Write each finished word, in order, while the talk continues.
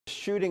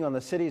shooting on the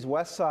city's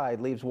west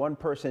side leaves one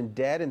person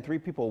dead and 3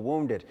 people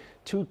wounded.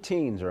 2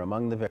 teens are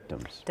among the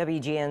victims.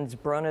 WGN's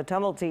Brona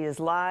Tumulty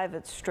is live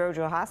at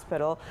Stroger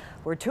Hospital,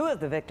 where 2 of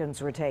the victims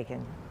were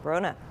taken.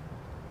 Brona.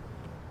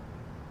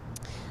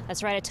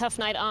 That's right, a tough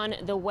night on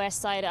the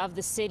west side of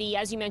the city.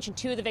 As you mentioned,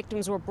 2 of the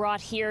victims were brought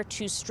here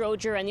to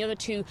Stroger and the other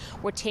 2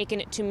 were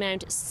taken to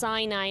Mount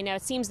Sinai. Now,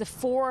 it seems the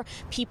 4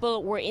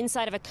 people were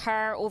inside of a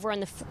car over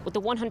on the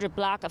 100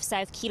 block of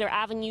South Keeler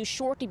Avenue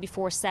shortly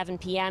before 7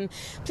 p.m.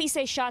 Police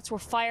say shots were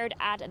fired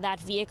at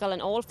that vehicle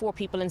and all 4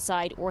 people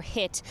inside were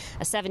hit.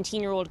 A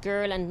 17-year-old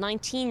girl and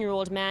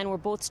 19-year-old man were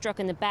both struck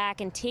in the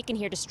back and taken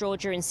here to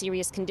Stroger in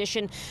serious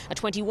condition. A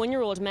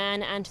 21-year-old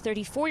man and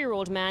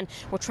 34-year-old man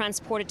were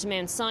transported to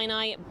Mount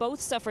Sinai. Both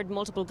suffered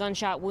multiple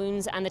gunshot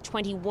wounds and the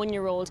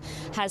 21-year-old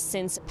has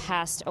since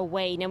passed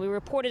away. Now, we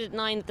reported at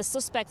 9 that the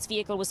suspect's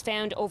vehicle was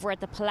found over at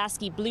the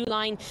Pulaski Blue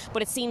Line,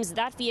 but it seems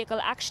that vehicle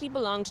actually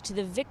belonged to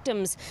the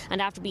victims, and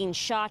after being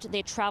shot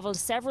they travelled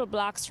several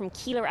blocks from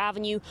Keeler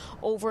Avenue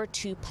over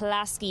to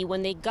Pulaski.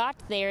 When they got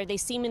there, they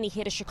seemingly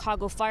hit a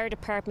Chicago Fire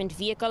Department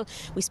vehicle.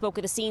 We spoke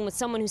at the scene with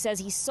someone who says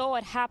he saw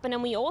it happen,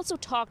 and we also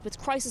talked with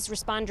crisis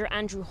responder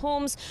Andrew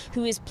Holmes,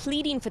 who is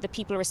pleading for the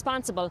people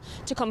responsible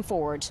to come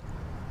forward.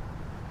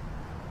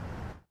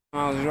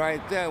 I was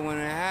right there when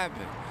it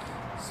happened.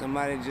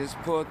 Somebody just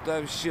pulled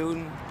up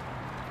shooting,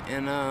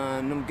 and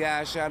them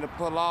guys tried to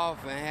pull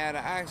off and had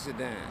an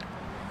accident.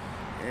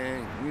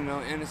 And, you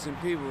know, innocent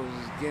people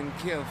was getting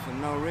killed for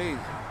no reason.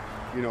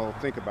 You know,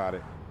 think about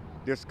it.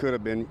 This could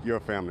have been your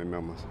family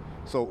members.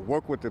 So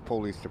work with the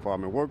police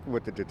department, work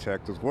with the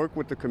detectives, work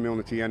with the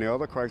community and the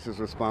other crisis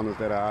responders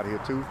that are out here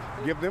too.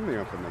 Give them the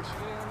information.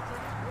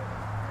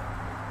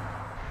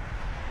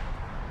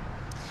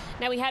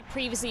 Now, we had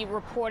previously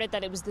reported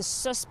that it was the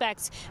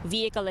suspect's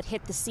vehicle that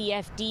hit the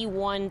CFD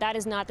one. That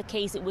is not the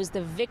case. It was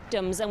the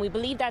victims, and we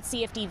believe that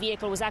CFD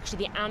vehicle was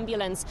actually the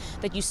ambulance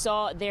that you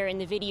saw there in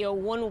the video.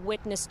 One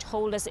witness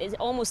told us it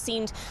almost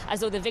seemed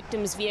as though the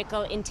victim's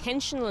vehicle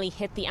intentionally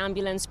hit the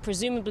ambulance,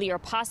 presumably or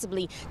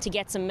possibly to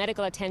get some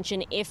medical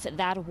attention if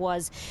that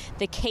was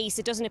the case.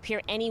 It doesn't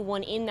appear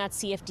anyone in that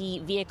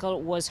CFD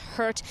vehicle was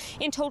hurt.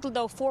 In total,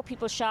 though, 4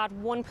 people shot,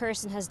 1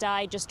 person has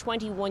died, just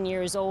 21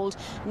 years old.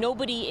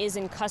 Nobody is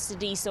in custody.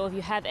 So if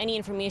you have any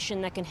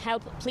information that can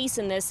help police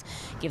in this,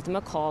 give them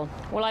a call.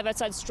 We're live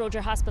outside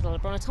Stroger Hospital.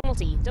 Brona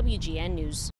Tumulty, WGN News.